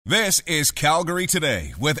This is Calgary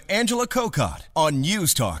Today with Angela Kokott on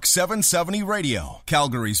News Talk 770 Radio,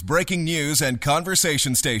 Calgary's breaking news and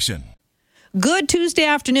conversation station. Good Tuesday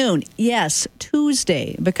afternoon. Yes,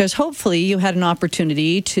 Tuesday, because hopefully you had an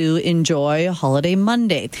opportunity to enjoy Holiday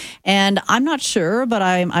Monday. And I'm not sure, but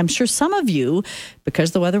I'm sure some of you,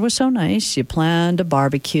 because the weather was so nice, you planned a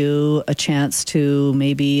barbecue, a chance to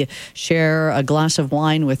maybe share a glass of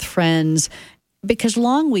wine with friends, because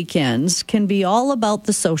long weekends can be all about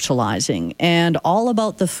the socializing and all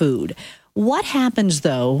about the food. What happens,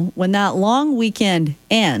 though, when that long weekend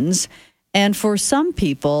ends and for some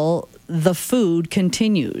people, the food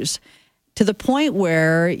continues to the point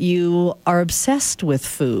where you are obsessed with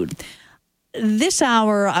food? This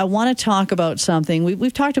hour, I want to talk about something.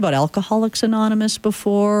 We've talked about Alcoholics Anonymous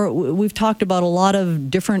before. We've talked about a lot of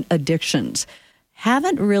different addictions.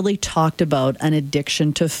 Haven't really talked about an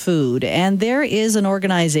addiction to food. And there is an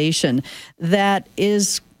organization that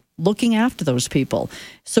is looking after those people,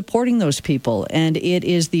 supporting those people. And it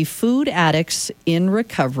is the Food Addicts in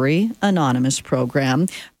Recovery Anonymous program.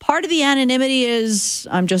 Part of the anonymity is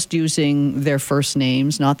I'm just using their first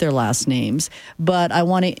names, not their last names. But I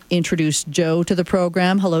want to introduce Joe to the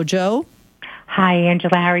program. Hello, Joe. Hi,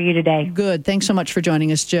 Angela. How are you today? Good. Thanks so much for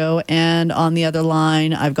joining us, Joe. And on the other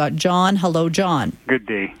line, I've got John. Hello, John. Good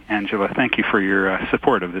day, Angela. Thank you for your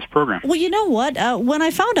support of this program. Well, you know what? When I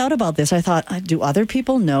found out about this, I thought, do other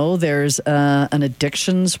people know there's an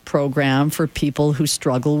addictions program for people who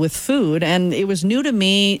struggle with food? And it was new to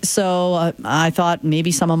me, so I thought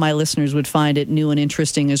maybe some of my listeners would find it new and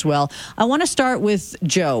interesting as well. I want to start with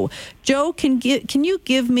Joe. Joe, can you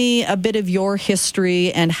give me a bit of your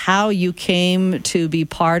history and how you came to be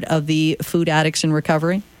part of the Food Addicts in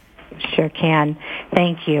Recovery? Sure can.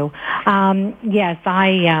 Thank you. Yes,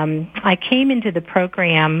 I came into the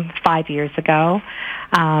program 5 years ago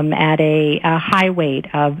at a high weight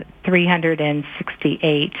of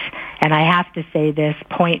 368. And I have to say this,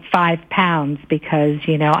 0.5 pounds, because,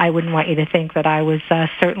 I wouldn't want you to think that I was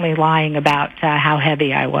certainly lying about how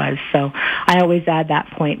heavy I was. So I always add that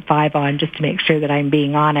 0.5 on just to make sure that I'm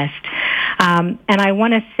being honest. And I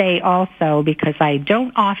want to say also, because I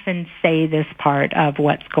don't often say this part of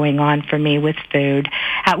what's going on for me with food,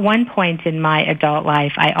 at one point in my adult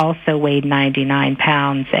life, I also weighed 99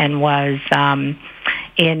 pounds and was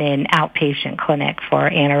in an outpatient clinic for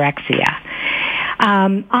anorexia.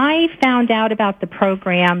 I found out about the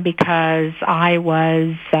program because I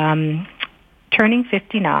was turning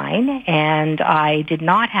 59, and I did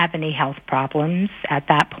not have any health problems at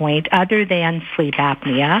that point other than sleep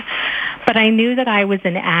apnea. But I knew that I was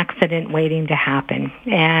an accident waiting to happen.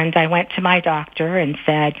 And I went to my doctor and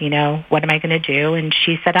said, what am I going to do? And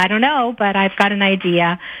she said, I don't know, but I've got an idea.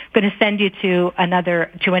 I'm going to send you to an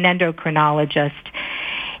endocrinologist.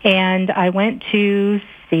 And I went to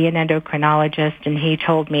see an endocrinologist, and he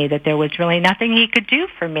told me that there was really nothing he could do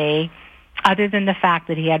for me other than the fact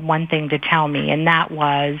that he had one thing to tell me, and that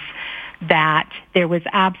was that there was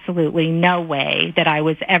absolutely no way that I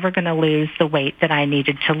was ever going to lose the weight that I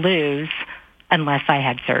needed to lose unless I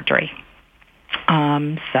had surgery.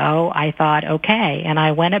 So I thought, okay, and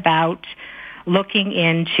I went about looking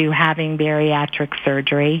into having bariatric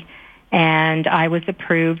surgery, and I was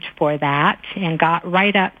approved for that and got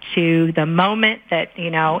right up to the moment that,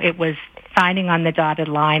 it was signing on the dotted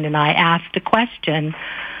line, and I asked a question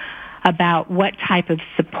about what type of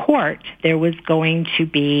support there was going to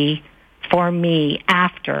be for me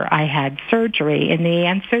after I had surgery. And the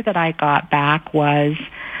answer that I got back was,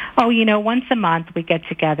 once a month we get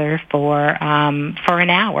together for an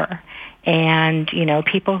hour. And,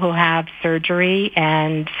 people who have surgery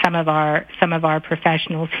and some of our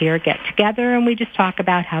professionals here get together, and we just talk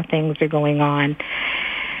about how things are going on.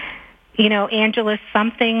 Angela,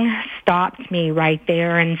 something stopped me right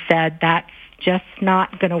there and said, that's just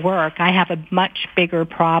not going to work. I have a much bigger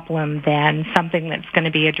problem than something that's going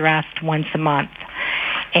to be addressed once a month,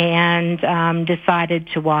 and decided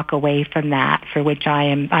to walk away from that, for which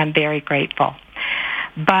I'm very grateful.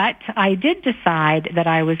 But I did decide that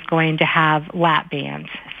I was going to have lap band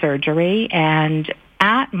surgery, and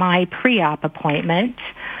at my pre-op appointment,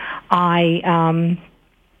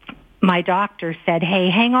 my doctor said, hey,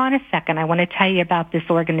 hang on a second. I want to tell you about this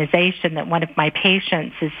organization that one of my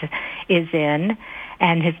patients is in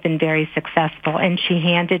and has been very successful. And she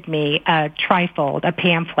handed me a trifold, a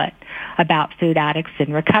pamphlet about Food Addicts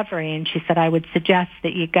in Recovery. And she said, I would suggest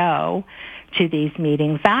that you go to these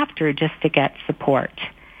meetings after just to get support.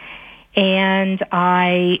 And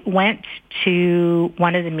I went to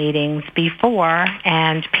one of the meetings before,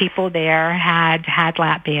 and people there had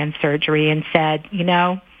lap band surgery and said,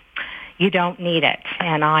 you don't need it.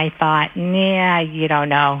 And I thought, nah, you don't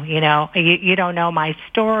know, you don't know my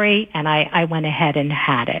story. And I went ahead and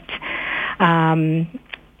had it.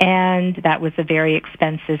 And that was a very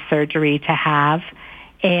expensive surgery to have.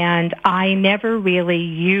 And I never really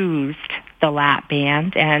used the lap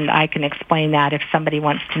band, and I can explain that if somebody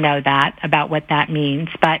wants to know that, about what that means.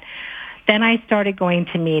 But then I started going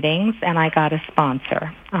to meetings, and I got a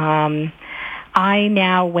sponsor. I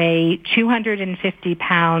now weigh 250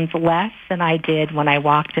 pounds less than I did when I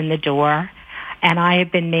walked in the door, and I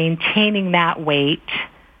have been maintaining that weight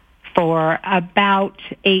for about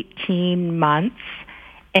 18 months.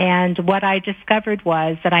 And what I discovered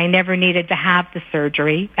was that I never needed to have the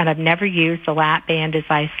surgery, and I've never used the lap band, as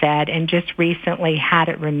I said, and just recently had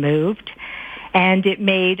it removed. And it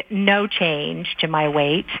made no change to my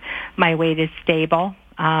weight. My weight is stable.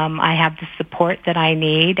 I have the support that I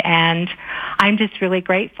need, and I'm just really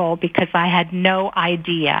grateful because I had no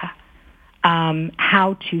idea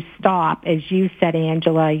how to stop. As you said,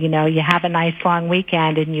 Angela, you have a nice long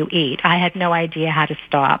weekend and you eat. I had no idea how to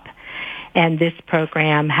stop. And this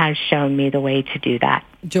program has shown me the way to do that.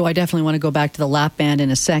 Joe, I definitely want to go back to the lap band in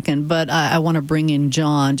a second, but I want to bring in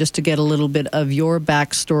John just to get a little bit of your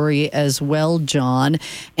backstory as well, John,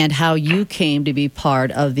 and how you came to be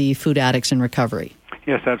part of the Food Addicts in Recovery.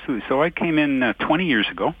 Yes, absolutely. So I came in 20 years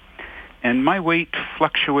ago, and my weight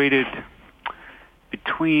fluctuated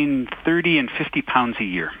between 30 and 50 pounds a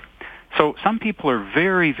year. So some people are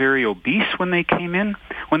very, very obese when they come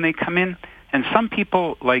in, and some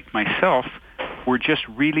people, like myself, were just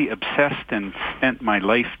really obsessed and spent my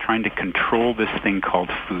life trying to control this thing called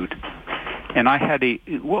food. And I had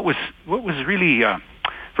what was really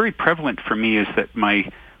very prevalent for me is that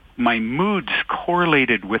my moods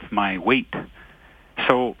correlated with my weight.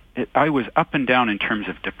 So I was up and down in terms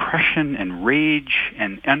of depression and rage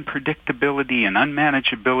and unpredictability and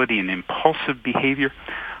unmanageability and impulsive behavior.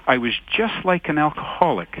 I was just like an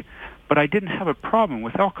alcoholic, but I didn't have a problem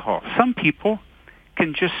with alcohol. Some people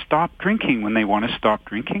can just stop drinking when they want to stop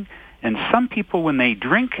drinking, and some people, when they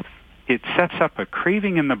drink, it sets up a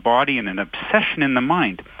craving in the body and an obsession in the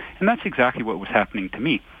mind. And that's exactly what was happening to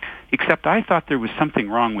me, except I thought there was something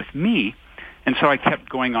wrong with me, and so I kept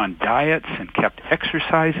going on diets and kept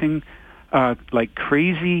exercising like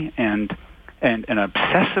crazy and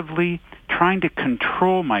obsessively trying to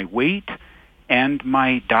control my weight and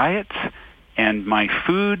my diets and my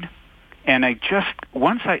food. And I just,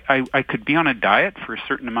 once I could be on a diet for a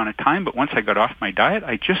certain amount of time, but once I got off my diet,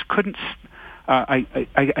 I just couldn't,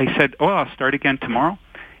 I said, I'll start again tomorrow.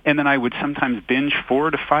 And then I would sometimes binge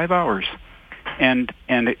 4 to 5 hours. And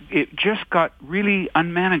it just got really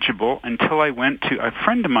unmanageable until I went to, a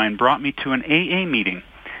friend of mine brought me to an AA meeting,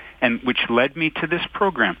 and which led me to this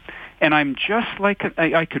program. And I'm just like,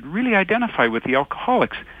 I could really identify with the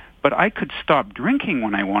alcoholics, but I could stop drinking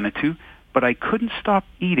when I wanted to, but I couldn't stop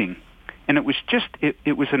eating. And it was just,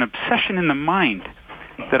 it was an obsession in the mind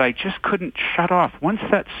that I just couldn't shut off. Once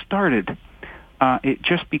that started, it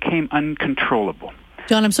just became uncontrollable.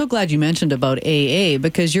 John, I'm so glad you mentioned about AA,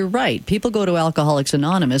 because you're right. People go to Alcoholics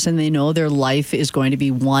Anonymous and they know their life is going to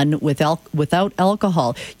be one without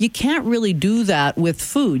alcohol. You can't really do that with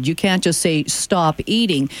food. You can't just say stop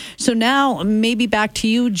eating. So now maybe back to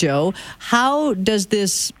you, Joe. How does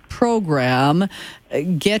this program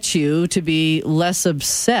get you to be less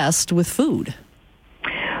obsessed with food?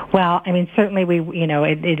 Well, I mean, certainly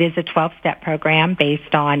it is a 12-step program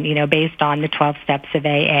based on the 12 steps of AA.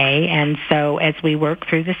 And so as we work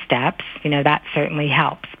through the steps, that certainly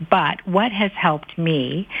helps. But what has helped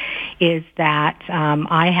me is that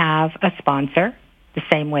I have a sponsor, the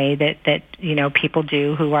same way that people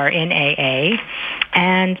do who are in AA.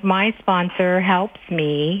 And my sponsor helps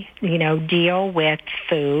me, deal with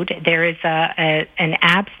food. There is an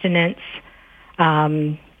abstinence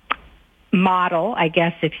model, I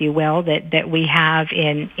guess, if you will, that we have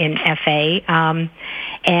in FA,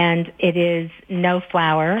 and it is no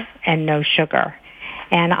flour and no sugar.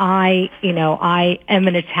 And I am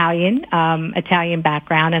an Italian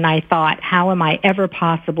background, and I thought, how am I ever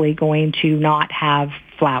possibly going to not have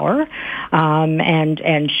flour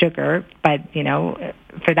and sugar, but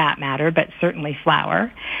for that matter, but certainly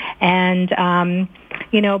flour. And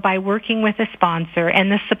by working with a sponsor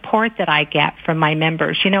and the support that I get from my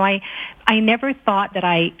members, I never thought that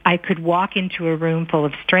I could walk into a room full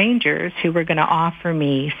of strangers who were going to offer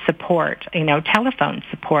me support, telephone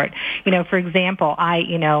support. For example,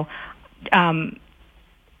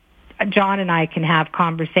 John and I can have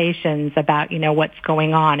conversations about, what's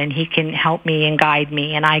going on, and he can help me and guide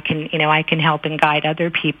me, and I can help and guide other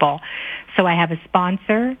people. So I have a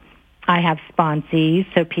sponsor. I have sponsees,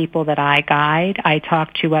 so people that I guide. I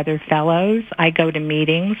talk to other fellows. I go to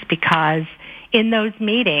meetings because in those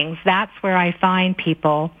meetings, that's where I find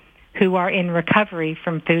people who are in recovery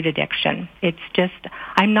from food addiction. It's just,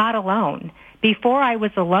 I'm not alone. Before I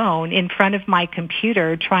was alone in front of my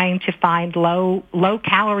computer trying to find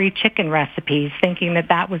low-calorie chicken recipes, thinking that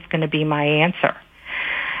that was going to be my answer.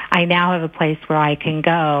 I now have a place where I can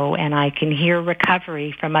go and I can hear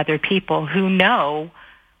recovery from other people who know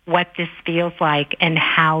what this feels like and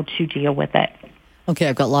how to deal with it. Okay,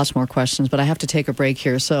 I've got lots more questions, but I have to take a break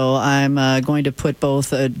here. So I'm going to put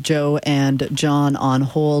both Joe and John on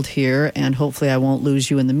hold here, and hopefully I won't lose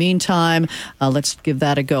you in the meantime. Let's give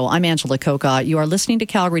that a go. I'm Angela Kokott. You are listening to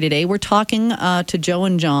Calgary Today. We're talking to Joe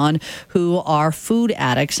and John, who are food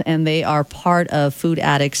addicts, and they are part of Food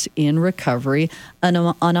Addicts in Recovery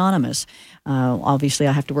Anonymous. Obviously,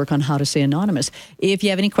 I have to work on how to say anonymous. If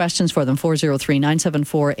you have any questions for them,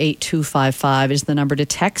 403-974-8255 is the number to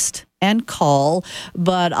text and call.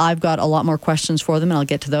 But I've got a lot more questions for them, and I'll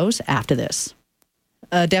get to those after this.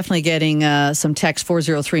 Definitely getting some text,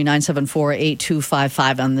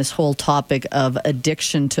 403-974-8255 on this whole topic of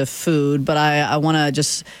addiction to food. But I want to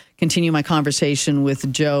just continue my conversation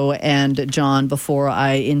with Joe and John before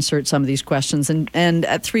I insert some of these questions. And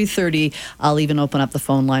at 3:30, I'll even open up the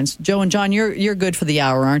phone lines. Joe and John, you're good for the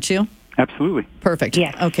hour, aren't you? Absolutely. Perfect.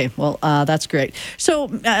 Yes. Okay, well, that's great. So,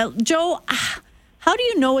 Joe, how do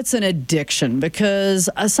you know it's an addiction? Because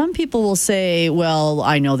some people will say, well,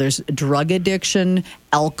 I know there's drug addiction,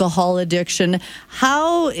 alcohol addiction.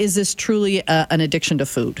 How is this truly an addiction to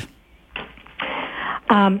food?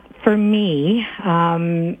 For me,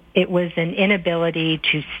 it was an inability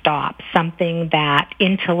to stop, something that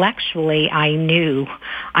intellectually I knew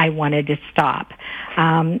I wanted to stop.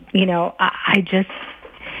 I just,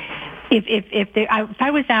 if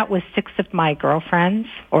I was out with 6 of my girlfriends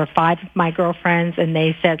or 5 of my girlfriends and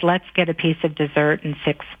they said, let's get a piece of dessert and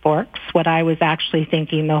 6 forks, what I was actually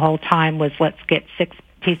thinking the whole time was, let's get 6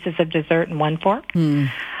 pieces of dessert and 1 fork,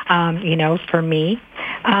 for me.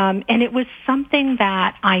 And it was something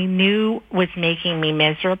that I knew was making me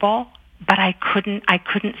miserable, but I couldn't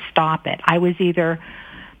stop it. I was either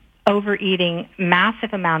overeating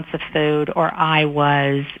massive amounts of food or I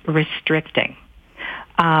was restricting.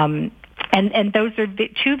 And those are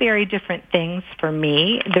 2 very different things for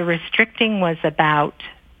me. The restricting was about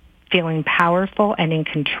feeling powerful and in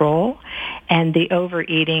control, and the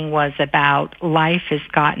overeating was about life has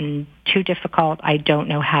gotten too difficult. I don't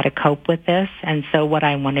know how to cope with this, and so what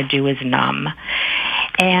I want to do is numb.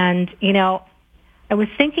 And, I was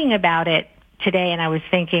thinking about it today, and I was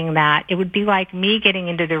thinking that it would be like me getting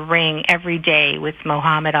into the ring every day with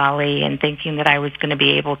Muhammad Ali and thinking that I was going to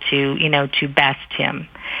be able to, to best him.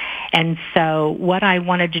 And so what I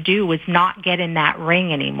wanted to do was not get in that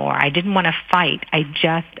ring anymore. I didn't want to fight. I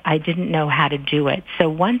didn't know how to do it. So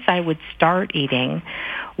once I would start eating,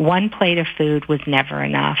 1 plate of food was never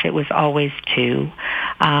enough. It was always 2.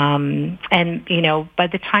 And, by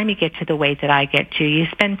the time you get to the weight that I get to, you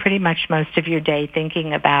spend pretty much most of your day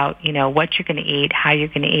thinking about, what you're going to eat, how you're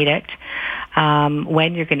going to eat it,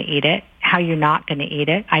 when you're going to eat it, how you're not going to eat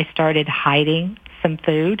it. I started hiding some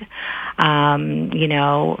food, from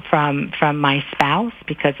my spouse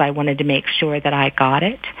because I wanted to make sure that I got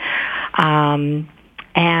it.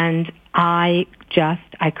 And I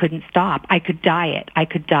couldn't stop. I could diet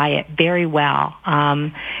very well.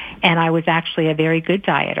 And I was actually a very good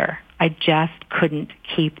dieter. I just couldn't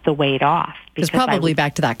keep the weight off. It's probably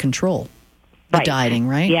back to that control. The dieting,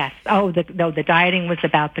 right? Yes. The dieting was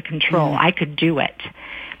about the control. I could do it.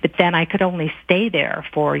 But then I could only stay there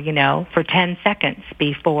for 10 seconds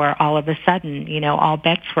before all of a sudden, all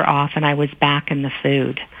bets were off and I was back in the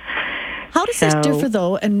food. How does this differ,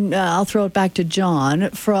 though, and I'll throw it back to John,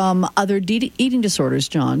 from other eating disorders,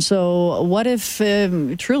 John? So what if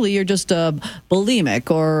truly you're just bulimic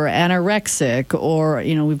or anorexic or,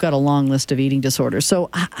 we've got a long list of eating disorders. So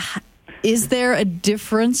is there a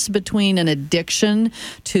difference between an addiction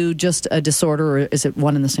to just a disorder, or is it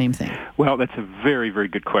one and the same thing? Well, that's a very, very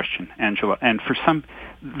good question, Angela. And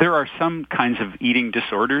there are some kinds of eating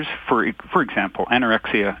disorders. For example,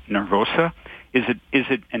 anorexia nervosa. Is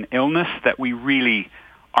it an illness that we really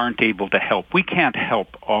aren't able to help? We can't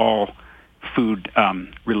help all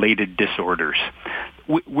food-related disorders.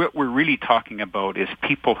 What we're really talking about is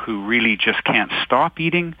people who really just can't stop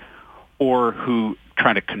eating, or who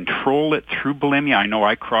try to control it through bulimia. I know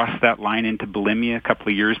I crossed that line into bulimia a couple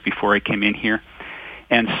of years before I came in here.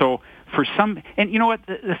 And so for some, and you know what,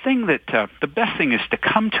 the thing that, the best thing is to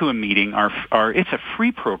come to a meeting, it's a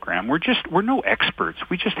free program. We're no experts.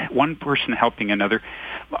 We just one person helping another.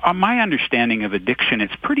 My understanding of addiction,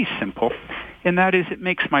 it's pretty simple, and that is it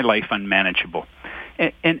makes my life unmanageable.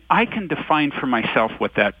 And I can define for myself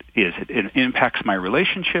what that is. It impacts my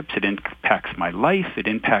relationships. It impacts my life. It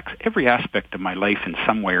impacts every aspect of my life in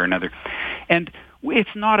some way or another. And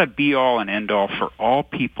it's not a be-all and end-all for all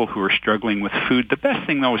people who are struggling with food. The best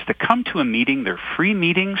thing, though, is to come to a meeting. They're free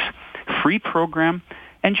meetings, free program,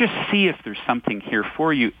 and just see if there's something here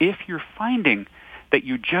for you. If you're finding that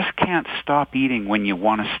you just can't stop eating when you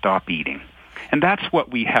want to stop eating. And that's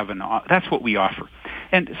what we have, that's what we offer.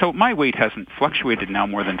 And so my weight hasn't fluctuated now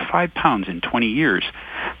more than 5 pounds in 20 years,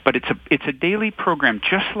 but it's a daily program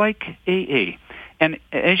just like AA. And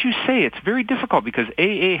as you say, it's very difficult because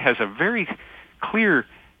AA has a very clear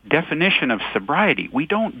definition of sobriety. We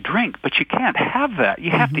don't drink, but you can't have that.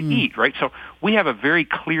 You have to eat, right? So we have a very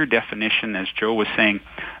clear definition, as Joe was saying,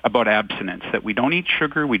 about abstinence, that we don't eat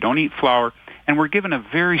sugar, we don't eat flour, and we're given a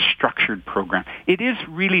very structured program. It is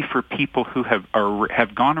really for people who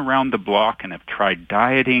have gone around the block and have tried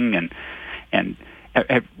dieting and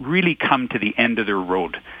have really come to the end of their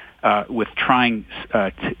road with trying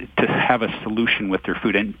to have a solution with their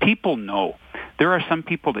food. And people know there are some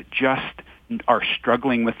people that just are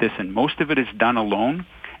struggling with this, and most of it is done alone.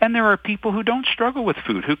 And there are people who don't struggle with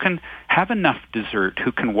food, who can have enough dessert,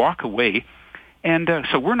 who can walk away. And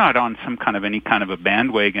so we're not on any kind of a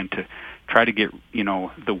bandwagon to try to get,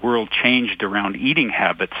 the world changed around eating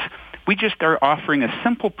habits. We just are offering a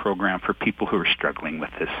simple program for people who are struggling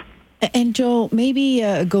with this. And Joe, maybe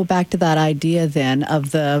go back to that idea then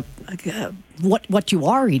of the what you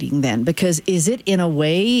are eating then, because is it in a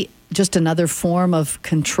way just another form of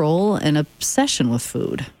control and obsession with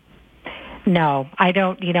food? No, I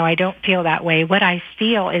don't. I don't feel that way. What I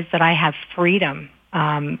feel is that I have freedom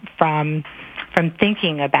from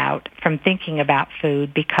thinking about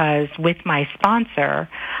food, because with my sponsor,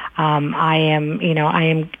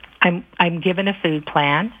 I'm given a food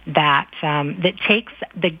plan that takes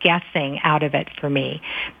the guessing out of it for me.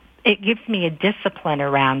 It gives me a discipline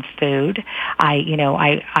around food.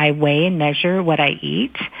 I weigh and measure what I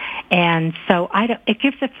eat, and so it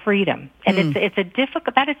gives a freedom. And it's a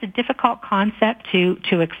difficult concept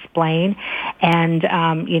to explain. And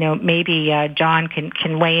maybe John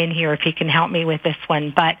can weigh in here if he can help me with this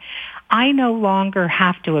one. But I no longer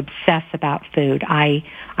have to obsess about food. I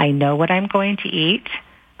know what I'm going to eat.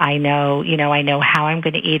 I know how I'm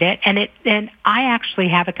going to eat it, and I actually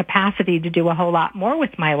have a capacity to do a whole lot more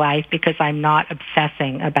with my life because I'm not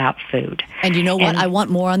obsessing about food. And you know what? I want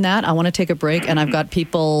more on that. I want to take a break, and I've got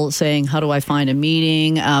people saying, how do I find a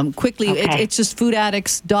meeting? Quickly, okay. It's just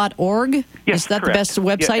foodaddicts.org. Yes, is that correct. the best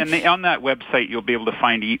website? Yeah, and on that website, you'll be able to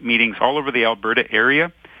find meetings all over the Alberta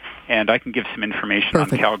area. And I can give some information on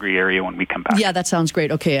the Calgary area when we come back. Yeah, that sounds great.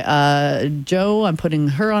 Okay, Joe, I'm putting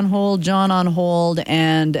her on hold, John on hold,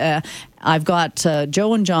 and I've got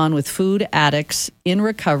Joe and John with Food Addicts in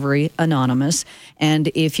Recovery Anonymous. And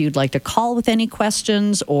if you'd like to call with any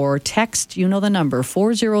questions or text, you know the number,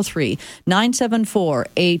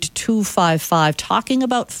 403-974-8255, talking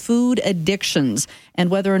about food addictions and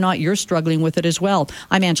whether or not you're struggling with it as well.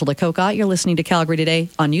 I'm Angela Kokott. You're listening to Calgary Today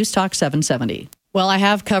on News Talk 770. Well, I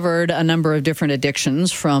have covered a number of different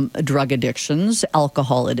addictions, from drug addictions,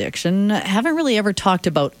 alcohol addiction. I haven't really ever talked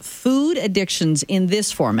about food addictions in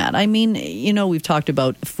this format. I mean, we've talked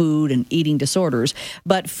about food and eating disorders,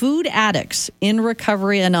 but Food Addicts in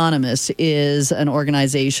Recovery Anonymous is an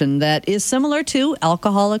organization that is similar to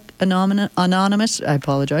Alcoholic Anonymous. I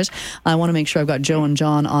apologize. I want to make sure I've got Joe and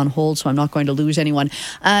John on hold, so I'm not going to lose anyone.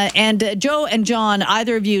 And Joe and John,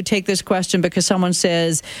 either of you take this question because someone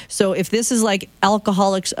says, so if this is like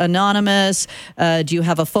Alcoholics Anonymous, do you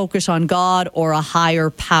have a focus on God or a higher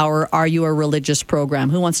power? Are you a religious program?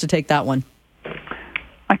 Who wants to take that one?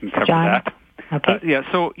 I can cover John? that. Okay.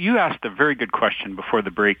 So you asked a very good question before the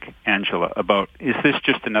break, Angela, about is this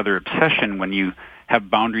just another obsession when you have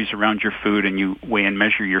boundaries around your food and you weigh and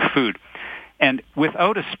measure your food? And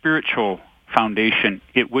without a spiritual foundation,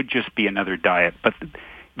 it would just be another diet. But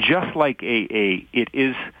just like AA, it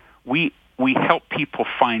is, we help people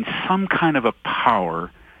find some kind of a power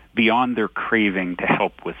beyond their craving to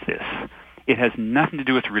help with this. It has nothing to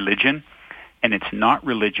do with religion, and it's not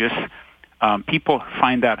religious. People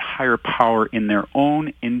find that higher power in their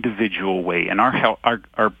own individual way, and our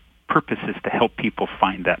purpose is to help people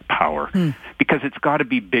find that power, because it's got to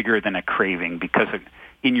be bigger than a craving, because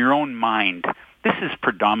in your own mind, this is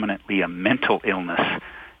predominantly a mental illness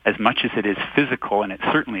as much as it is physical, and it's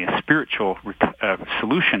certainly a spiritual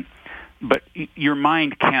solution. but your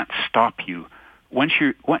mind can't stop you. Once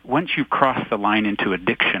you cross the line into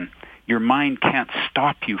addiction, your mind can't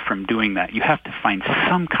stop you from doing that. You have to find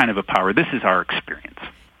some kind of a power. This is our experience.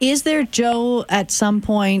 Is there, Joe, at some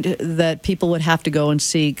point that people would have to go and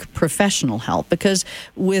seek professional help? Because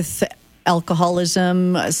with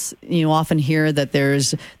alcoholism, you often hear that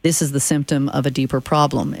this is the symptom of a deeper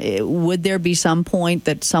problem. Would there be some point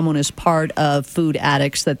that someone is part of Food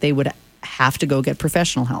Addicts that they would have to go get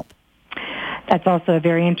professional help? That's also a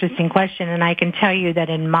very interesting question, and I can tell you that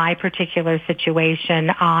in my particular situation,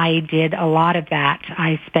 I did a lot of that.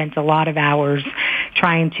 I spent a lot of hours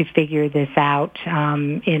trying to figure this out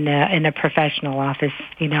in a professional office,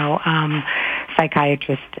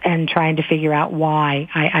 psychiatrist, and trying to figure out why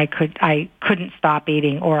I couldn't stop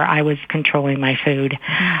eating or I was controlling my food.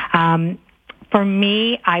 For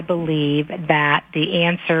me, I believe that the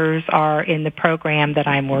answers are in the program that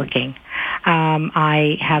I'm working.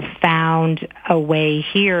 I have found a way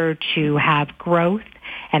here to have growth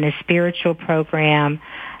and a spiritual program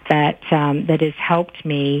that has helped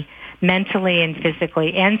me mentally and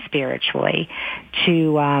physically and spiritually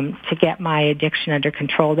to get my addiction under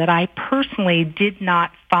control that I personally did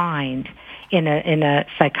not find in a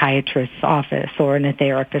psychiatrist's office or in a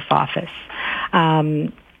therapist's office.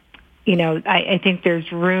 I think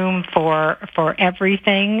there's room for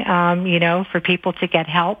everything, for people to get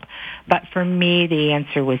help. But for me, the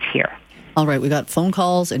answer was here. All right, we got phone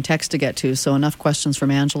calls and text to get to, so enough questions from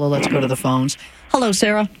Angela. Let's go to the phones. Hello,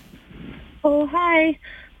 Sarah. Oh, hi.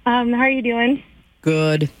 How are you doing?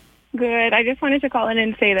 Good. Good. I just wanted to call in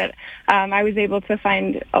and say that I was able to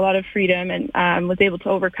find a lot of freedom and was able to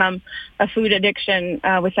overcome a food addiction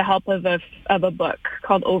with the help of a book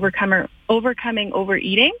called Overcoming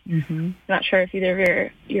Overeating. Mm-hmm. Not sure if either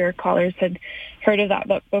of your callers had heard of that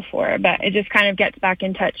book before, but it just kind of gets back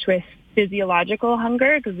in touch with physiological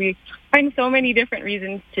hunger because we find so many different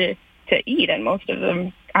reasons to eat, and most of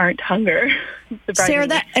them aren't hunger. Sarah,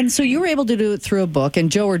 and so you were able to do it through a book.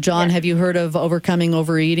 And Joe or John, Have you heard of Overcoming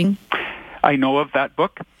Overeating? I know of that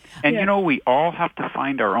book. And, we all have to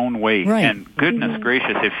find our own way. Right. And goodness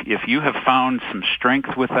gracious, if you have found some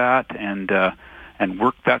strength with that and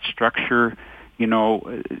worked that structure, good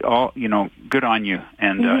on you.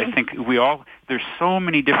 And I think there's so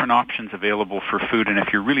many different options available for food. And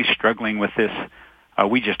if you're really struggling with this,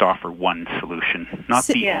 we just offer one solution, not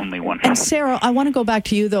the only one. And Sarah, I want to go back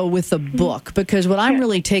to you, though, with the book, because what I'm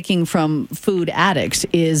really taking from Food Addicts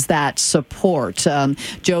is that support.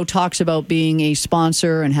 Joe talks about being a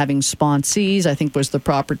sponsor and having sponsees, I think was the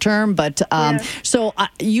proper term. But so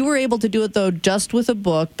you were able to do it, though, just with a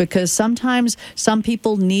book, because sometimes some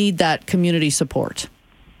people need that community support.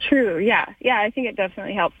 True, yeah. Yeah, I think it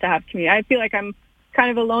definitely helps to have community. I feel like I'm kind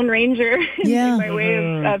of a lone ranger in my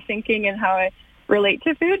way of thinking and how I relate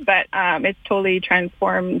to food, but it's totally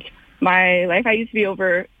transformed my life. I used to be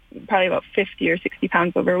over probably about 50 or 60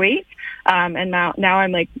 pounds overweight, and now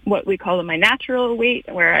I'm like what we call my natural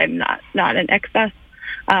weight, where I'm not in excess,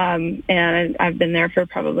 and I've been there for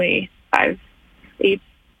probably 5 to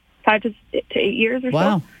 8 years or so.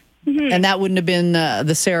 Wow. Mm-hmm. And that wouldn't have been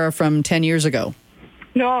the Sarah from 10 years ago?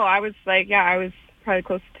 No, I was probably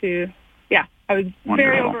close to, I was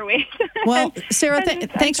very overweight. Well, Sarah,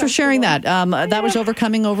 thanks for sharing that. That was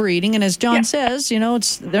Overcoming Overeating. And as John says,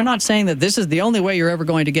 they're not saying that this is the only way you're ever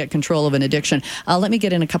going to get control of an addiction. Let me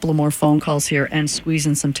get in a couple of more phone calls here and squeeze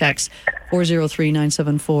in some texts.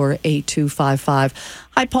 403-974-8255.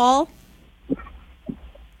 Hi, Paul.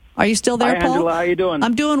 Are you still there, Hi, Paul? Angela. How you doing?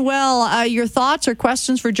 I'm doing well. Your thoughts or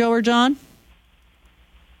questions for Joe or John?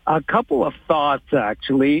 A couple of thoughts,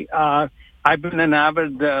 actually. I've been an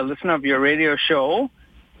avid listener of your radio show,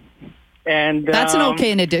 and that's an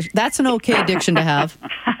okay addiction. That's an okay addiction to have,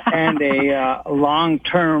 and a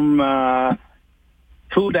long-term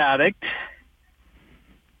food addict.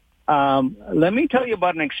 Let me tell you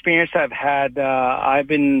about an experience I've had. I've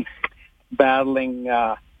been battling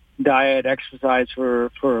diet, exercise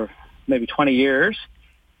for maybe 20 years.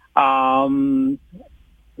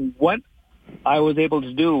 What I was able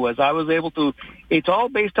to do was it's all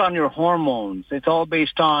based on your hormones. It's all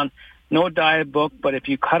based on no diet book, but if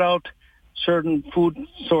you cut out certain food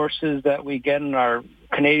sources that we get in our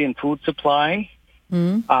Canadian food supply,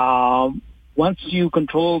 once you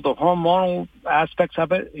control the hormonal aspects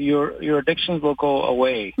of it, your addictions will go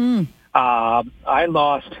away. I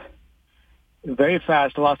lost very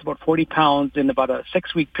fast. I lost about 40 pounds in about a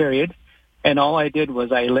 6-week period, and all I did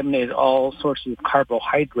was I eliminated all sources of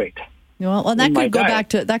carbohydrate. Well, that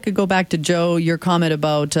could go back to Joe, your comment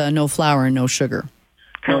about no flour and no sugar.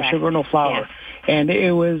 Correct. No sugar, no flour. And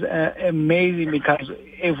it was amazing because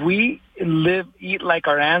if we eat like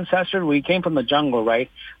our ancestors, we came from the jungle, right?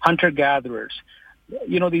 Hunter-gatherers.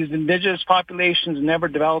 These indigenous populations never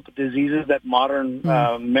developed diseases that modern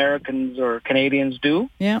Americans or Canadians do.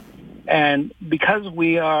 Yeah. And because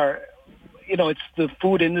we are, it's the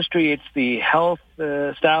food industry, it's the health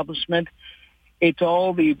establishment, it's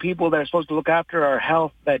all the people that are supposed to look after our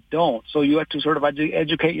health that don't. So you have to sort of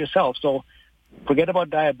educate yourself. So forget about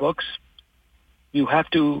diet books. You have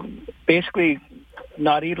to basically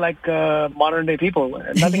not eat like modern day people.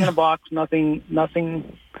 Nothing in a box, nothing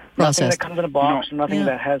that comes in a box, nothing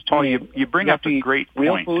that has to you bring up a great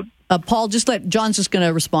real point. Food. Paul, John's just going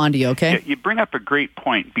to respond to you, okay? Yeah, you bring up a great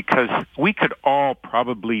point because we could all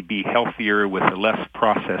probably be healthier with less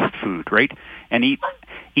processed food, right? And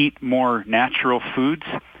eat more natural foods.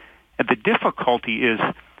 And the difficulty is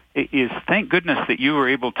thank goodness that you were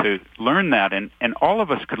able to learn that, and all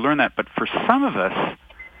of us could learn that. But for some of us,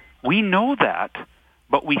 we know that,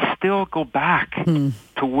 but we still go back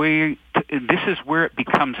to where this is where it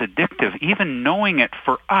becomes addictive. Even knowing it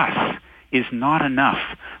for us is not enough.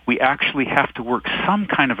 We actually have to work some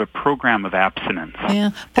kind of a program of abstinence.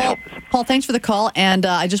 Yeah. Paul, thanks for the call. And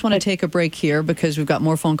I just want to take a break here because we've got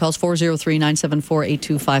more phone calls,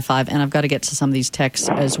 403-974-8255. And I've got to get to some of these texts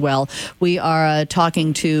as well. We are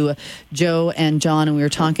talking to Joe and John, and we were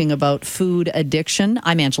talking about food addiction.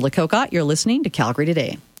 I'm Angela Kokott. You're listening to Calgary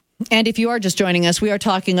Today. And if you are just joining us, we are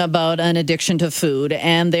talking about an addiction to food.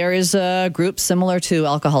 And there is a group similar to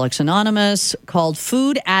Alcoholics Anonymous called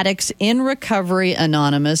Food Addicts in Recovery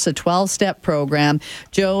Anonymous, a 12-step program.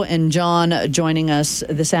 Joe and John joining us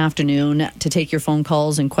this afternoon to take your phone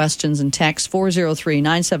calls and questions and texts,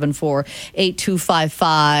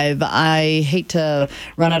 403-974-8255. I hate to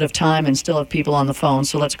run out of time and still have people on the phone,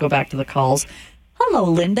 so let's go back to the calls. Hello,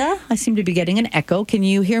 Linda. I seem to be getting an echo. Can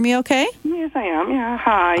you hear me okay? Yes, I am. Yeah,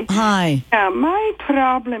 hi. Hi. My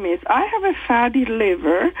problem is I have a fatty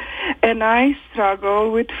liver, and I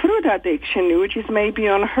struggle with food addiction, which is maybe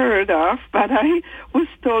unheard of, but I was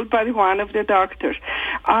told by one of the doctors.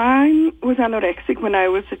 I was anorexic when I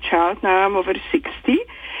was a child. Now I'm over 60,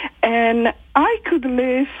 and I could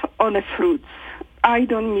live on a fruits. I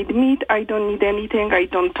don't need meat. I don't need anything. I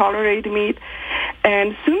don't tolerate meat.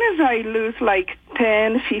 And as soon as I lose like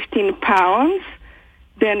 10, 15 pounds,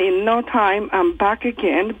 then in no time I'm back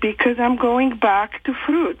again because I'm going back to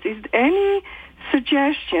fruits. Is there any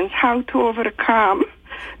suggestions how to overcome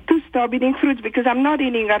to stop eating fruits? Because I'm not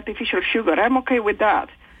eating artificial sugar. I'm okay with that.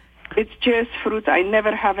 It's just fruits. I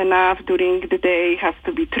never have enough during the day. It has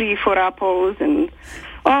to be 3-4 apples and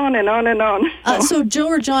on and on and on. So Joe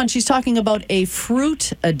or John, she's talking about a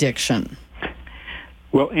fruit addiction.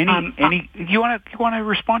 Well, you want to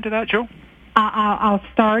respond to that, Joe? I'll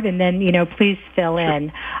start, and then please fill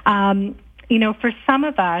in. For some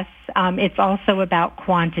of us, it's also about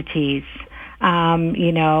quantities.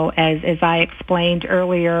 As I explained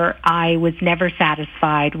earlier, I was never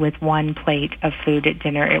satisfied with one plate of food at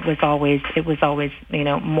dinner. It was always,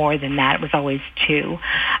 more than that. It was always 2.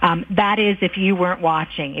 That is, if you weren't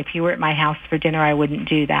watching. If you were at my house for dinner, I wouldn't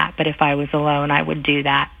do that. But if I was alone, I would do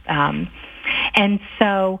that. And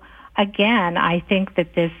so, again, I think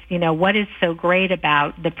that this, what is so great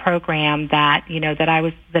about the program that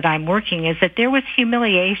I'm working is that there was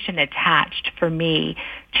humiliation attached for me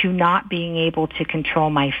to not being able to control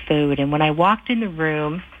my food. And when I walked in the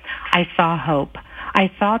room, I saw hope. I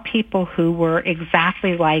saw people who were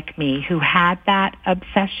exactly like me, who had that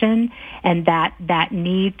obsession and that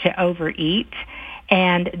need to overeat,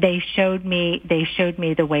 and they showed me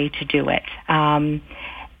the way to do it.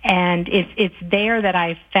 And it's there that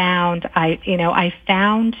I found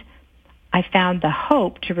the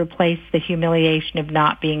hope to replace the humiliation of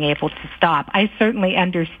not being able to stop. I certainly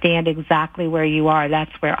understand exactly where you are.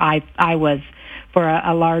 That's where I was for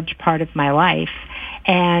a large part of my life.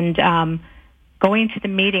 And going to the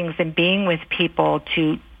meetings and being with people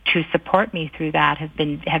to support me through that has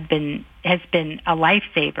been a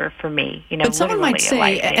lifesaver for me. But someone might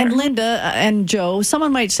say, and Linda and Joe,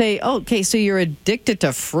 someone might say, okay, so you're addicted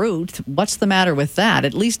to fruit. What's the matter with that?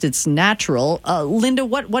 At least it's natural. Linda,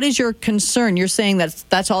 what is your concern? You're saying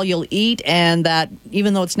that's all you'll eat, and that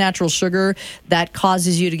even though it's natural sugar, that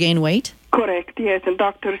causes you to gain weight? Correct, yes. And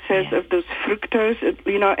doctor says of those fructose,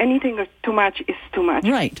 anything that's too much is too much.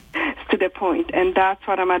 Right. It's to the point, and that's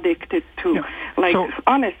what I'm addicted to. Yeah.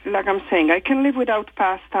 Honestly, like I'm saying, I can live without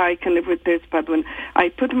pasta, I can live with this, but when I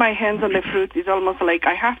put my hands on the fruit, it's almost like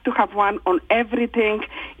I have to have one on everything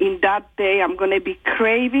in that day. I'm going to be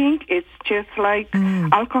craving. It's just like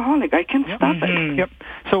alcoholic. I can't stop it. Yep.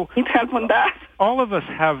 So need help on that. All of us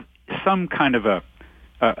have some kind of a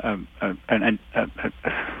an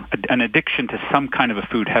addiction to some kind of a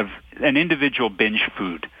food have an individual binge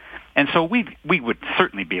food. And so we would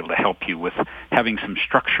certainly be able to help you with having some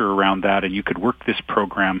structure around that, and you could work this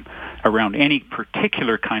program around any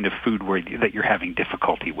particular kind of food that you're having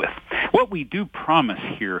difficulty with. What we do promise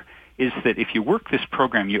here is that if you work this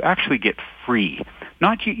program, you actually get free.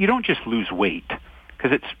 You don't just lose weight,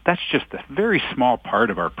 because that's just a very small part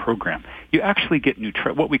of our program. You actually get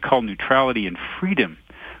what we call neutrality and freedom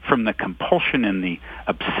from the compulsion and the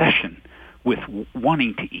obsession with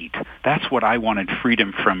wanting to eat. That's what I wanted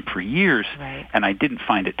freedom from for years, right. And I didn't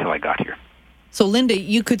find it till I got here. So, Linda,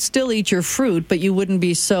 you could still eat your fruit, but you wouldn't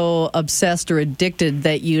be so obsessed or addicted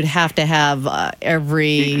that you'd have to have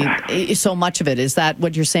so much of it. Is that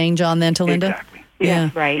what you're saying, John, then to Linda? Exactly. Yeah,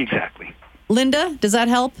 right. Exactly. Linda, does that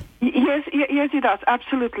help? Yes, it does.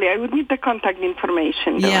 Absolutely. I would need the contact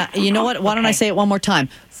information. Yeah, you know what? Why don't I say it one more time?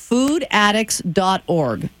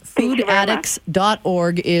 Foodaddicts.org.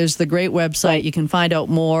 Foodaddicts.org is the great website. You can find out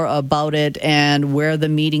more about it and where the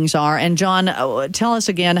meetings are. And John, tell us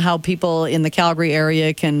again how people in the Calgary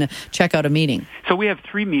area can check out a meeting. So we have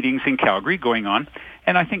 3 meetings in Calgary going on.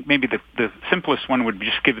 And I think maybe the simplest one would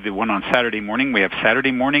just give the one on Saturday morning. We have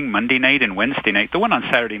Saturday morning, Monday night, and Wednesday night. The one on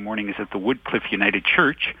Saturday morning is at the Woodcliff United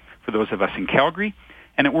Church, for those of us in Calgary.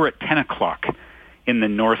 And we're at 10 o'clock in the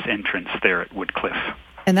north entrance there at Woodcliff.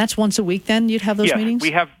 And that's once a week then you'd have those meetings?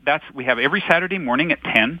 Yes, we have every Saturday morning at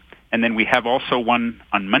 10, and then we have also one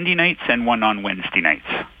on Monday nights and one on Wednesday nights.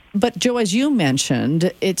 But, Joe, as you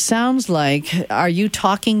mentioned, it sounds like, are you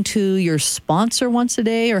talking to your sponsor once a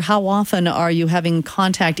day, or how often are you having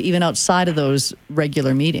contact even outside of those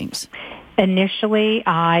regular meetings? Initially,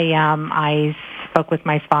 I spoke with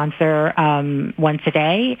my sponsor once a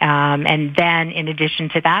day, and then in addition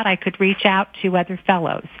to that, I could reach out to other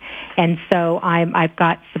fellows. And so I've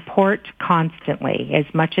got support constantly, as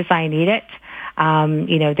much as I need it.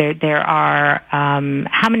 There are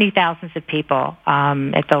how many thousands of people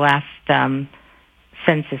at the last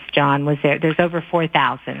census, John, was there? There's over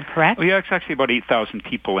 4,000, correct? Oh, yeah, it's actually about 8,000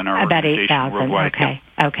 people in our organization 8,000, worldwide.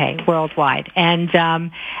 Okay, worldwide. And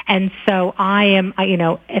so I am,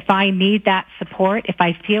 if I need that support, if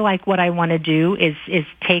I feel like what I want to do is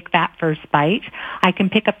take that first bite, I can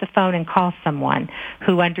pick up the phone and call someone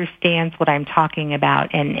who understands what I'm talking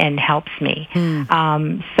about and helps me.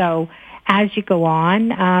 So as you go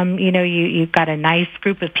on, you've got a nice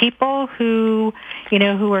group of people who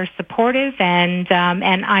are supportive, and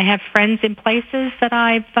I have friends in places that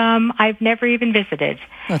I've never even visited.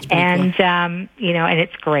 That's pretty cool. And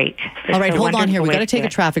it's great. All right, hold on here. We've got to take a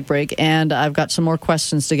traffic break, and I've got some more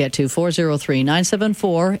questions to get to.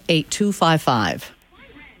 403-974-8255.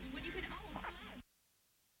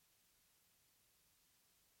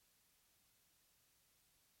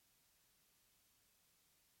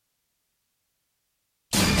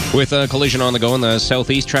 With a collision on the go in the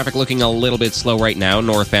southeast, traffic looking a little bit slow right now,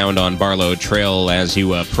 northbound on Barlow Trail as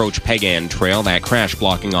you approach Pegan Trail. That crash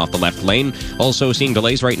blocking off the left lane. Also seeing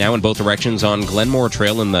delays right now in both directions on Glenmore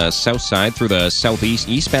Trail in the south side through the southeast.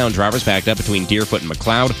 Eastbound drivers backed up between Deerfoot and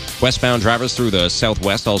McLeod. Westbound drivers through the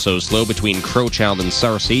southwest also slow between Crowchild and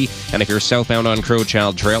Sarcee. And if you're southbound on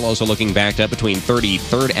Crowchild Trail, also looking backed up between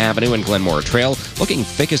 33rd Avenue and Glenmore Trail. Looking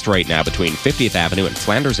thickest right now between 50th Avenue and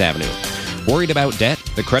Flanders Avenue. Worried about debt?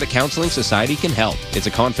 The Credit Counseling Society can help. It's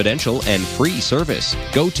a confidential and free service.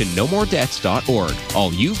 Go to nomoredebts.org.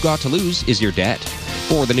 All you've got to lose is your debt.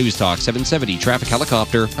 For the News Talk 770 Traffic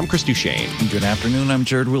Helicopter, I'm Chris Duchesne. Good afternoon. I'm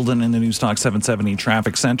Jared Wilden in the News Talk 770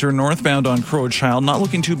 Traffic Center. Northbound on Crowchild, not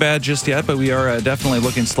looking too bad just yet, but we are definitely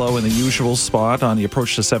looking slow in the usual spot on the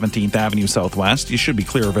approach to 17th Avenue Southwest. You should be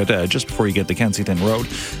clear of it just before you get to Kensington Road.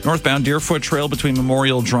 Northbound Deerfoot Trail between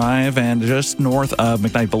Memorial Drive and just north of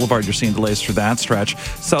McKnight Boulevard, you're seeing delays through that stretch.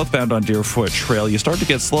 Southbound on Deerfoot Trail, you start to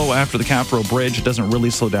get slow after the Capro Bridge. It doesn't really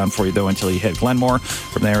slow down for you, though, until you hit Glenmore.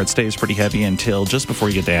 From there, it stays pretty heavy until just before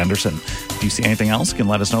you get to Anderson. If you see anything else, you can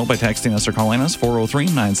let us know by texting us or calling us,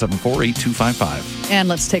 403-974-8255. And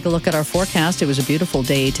let's take a look at our forecast. It was a beautiful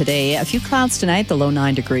day today. A few clouds tonight, the low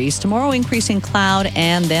 9 degrees. Tomorrow, increasing cloud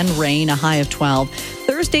and then rain, a high of 12.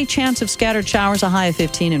 Thursday, chance of scattered showers, a high of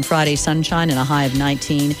 15, and Friday, sunshine and a high of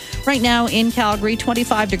 19. Right now in Calgary,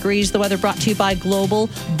 25 degrees. The weather brought to you by Global.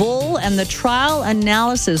 Bull and the Trial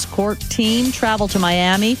Analysis Court team travel to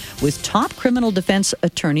Miami with top criminal defense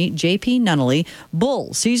attorney J.P. Nunnally.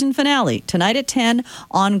 Bull season finale tonight at 10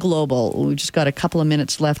 on Global. We've just got a couple of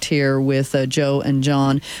minutes left here with Joe and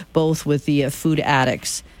John, both with the Food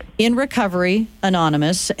Addicts. In Recovery,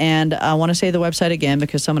 Anonymous, and I want to say the website again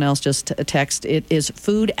because someone else just texted. It is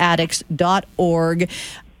foodaddicts.org.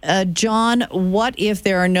 John, what if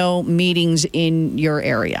there are no meetings in your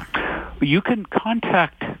area? You can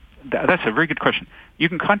contact, that's a very good question. You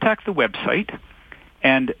can contact the website,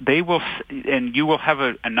 and you will have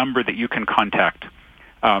a number that you can contact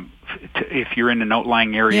if you're in an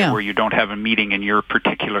outlying area where you don't have a meeting in your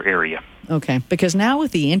particular area. Okay, because now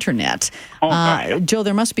with the internet, Joe,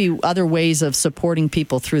 there must be other ways of supporting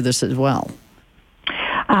people through this as well.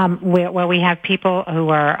 We have people who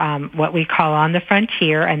are what we call on the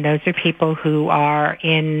frontier, and those are people who are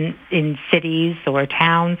in cities or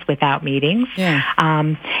towns without meetings. Yeah.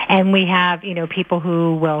 And we have, people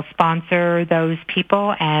who will sponsor those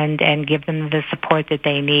people and give them the support that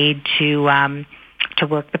they need to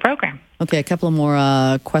work the program. Okay, a couple of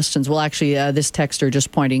more questions. Well, actually, this texter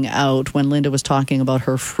just pointing out when Linda was talking about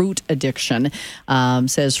her fruit addiction,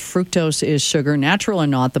 says fructose is sugar, natural or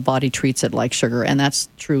not, the body treats it like sugar. And that's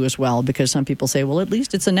true as well, because some people say, well, at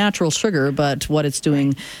least it's a natural sugar, but what it's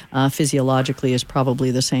doing physiologically is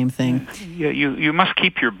probably the same thing. Yeah, you must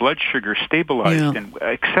keep your blood sugar stabilized. And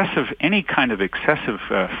any kind of excessive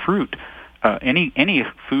fruit, any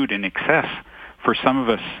food in excess, for some of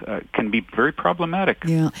us, can be very problematic.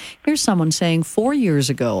 Yeah. Here's someone saying, 4 years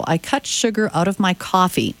ago, I cut sugar out of my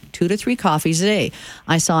coffee, 2 to 3 coffees a day.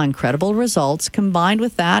 I saw incredible results combined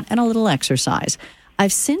with that and a little exercise.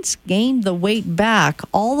 I've since gained the weight back,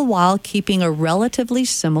 all the while keeping a relatively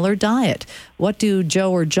similar diet. What do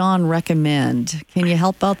Joe or John recommend? Can you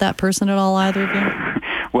help out that person at all, either of you?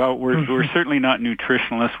 Well, we're certainly not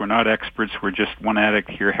nutritionalists. We're not experts. We're just one addict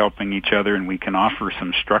here helping each other, and we can offer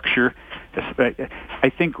some structure. I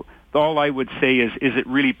think all I would say is it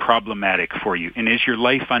really problematic for you? And is your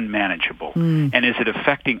life unmanageable? And is it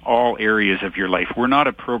affecting all areas of your life? We're not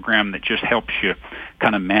a program that just helps you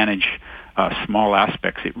kind of manage small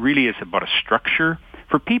aspects. It really is about a structure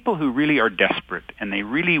for people who really are desperate and they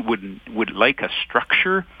really would like a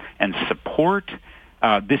structure and support.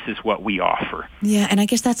 This is what we offer. Yeah, and I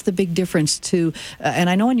guess that's the big difference too. And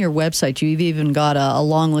I know on your website you've even got a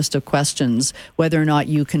long list of questions whether or not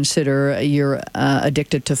you consider you're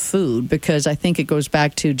addicted to food, because I think it goes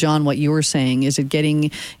back to, John, what you were saying. Is it getting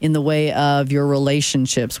in the way of your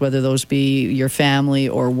relationships, whether those be your family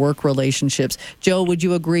or work relationships? Joe, would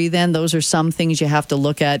you agree then those are some things you have to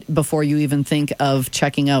look at before you even think of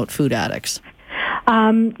checking out Food Addicts?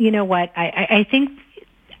 You know what? I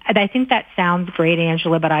think that sounds great,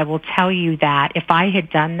 Angela, but I will tell you that if I had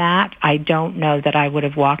done that, I don't know that I would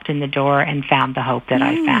have walked in the door and found the hope that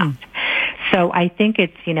I found. So I think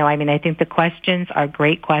it's, I think the questions are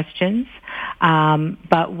great questions.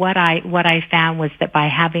 But what I found was that by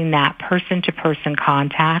having that person-to-person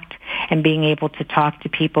contact and being able to talk to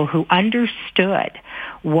people who understood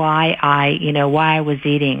why I was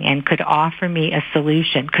eating and could offer me a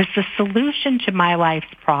solution, because the solution to my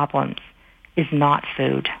life's problems is not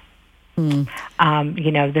food.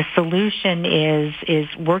 The solution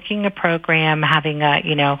is working a program, having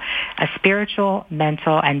a spiritual,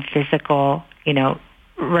 mental, and physical,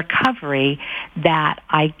 recovery that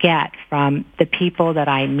I get from the people that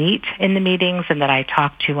I meet in the meetings and that I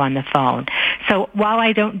talk to on the phone. So while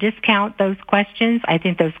I don't discount those questions, I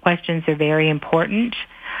think those questions are very important.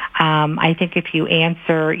 I think if you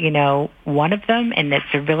answer, one of them and it's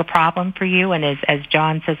a real problem for you, and as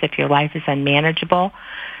John says, if your life is unmanageable,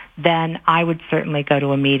 then I would certainly go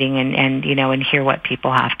to a meeting and hear what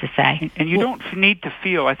people have to say. And you don't need to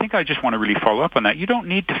feel, I think I just want to really follow up on that, you don't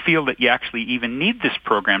need to feel that you actually even need this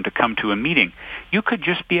program to come to a meeting. You could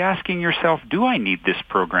just be asking yourself, do I need this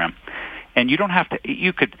program? And you don't have to,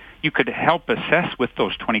 you could help assess with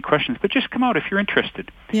those 20 questions, but just come out if you're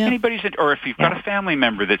interested. Yeah. Or if you've got a family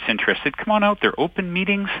member that's interested, come on out. They're open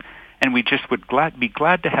meetings, and we just would be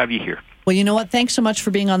glad to have you here. Well, you know what? Thanks so much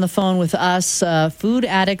for being on the phone with us.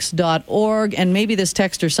 Foodaddicts.org. And maybe this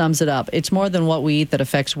texter sums it up. It's more than what we eat that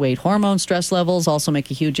affects weight. Hormones, stress levels also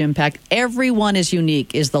make a huge impact. Everyone is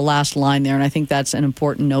unique is the last line there. And I think that's an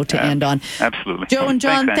important note to end on. Absolutely. Joe and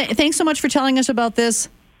John, thanks so much for telling us about this.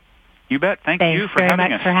 You bet. Thanks you for having us. Thanks very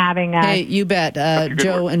much for having us. Hey, you bet.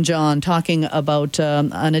 Joe and John talking about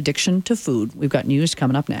an addiction to food. We've got news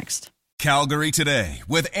coming up next. Calgary Today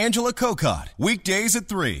with Angela Kokott. Weekdays at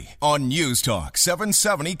 3 on News Talk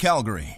 770 Calgary.